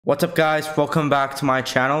What's up guys, welcome back to my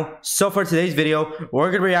channel. So for today's video, we're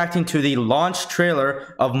going to be reacting to the launch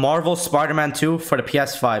trailer of Marvel Spider-Man 2 for the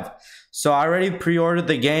PS5. So I already pre-ordered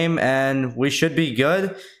the game and we should be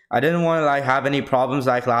good. I didn't want to have any problems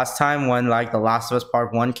like last time when The Last of Us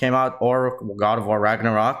Part 1 came out or God of War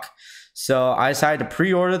Ragnarok. So I decided to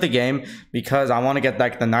pre-order the game because I want to get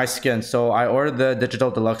the nice skin. So I ordered the digital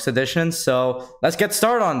deluxe edition. So let's get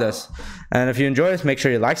started on this. And if you enjoy this, make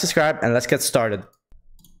sure you like, subscribe, and let's get started.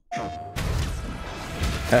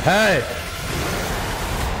 Hey!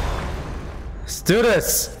 Let's do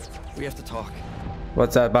this! We have to talk.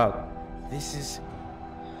 What's that about? This is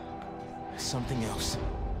something else.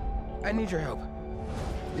 I need your help.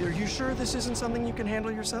 Are you sure this isn't something you can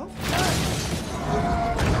handle yourself?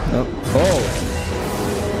 Oh.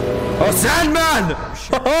 Oh, Sandman!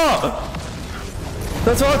 Sure.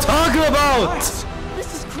 That's what I'm talking about! What?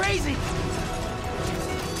 This is crazy!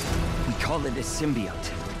 We call it a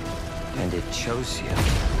symbiote. And it chose you.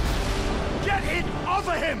 Get it off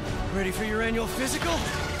of him! Ready for your annual physical?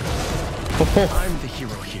 I'm the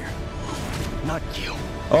hero here, not you.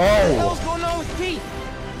 Oh! What the hell's going on with Pete?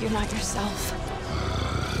 You're not yourself.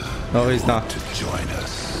 No, he's not. To join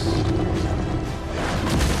us.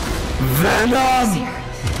 Venom!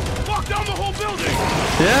 Fuck down the whole building!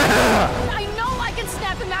 Yeah! I know I can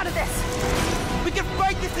snap him out of this. We can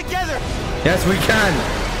fight this together! Yes, we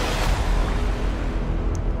can!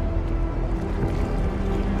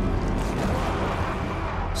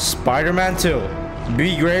 Spider-Man 2.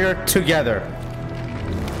 Be greater together.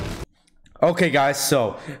 Okay guys,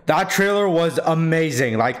 so that trailer was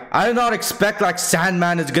amazing. I did not expect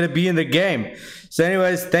Sandman is gonna be in the game. So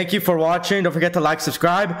anyways, thank you for watching. Don't forget to like,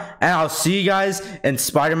 subscribe, and I'll see you guys in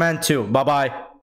Spider-Man 2. Bye bye.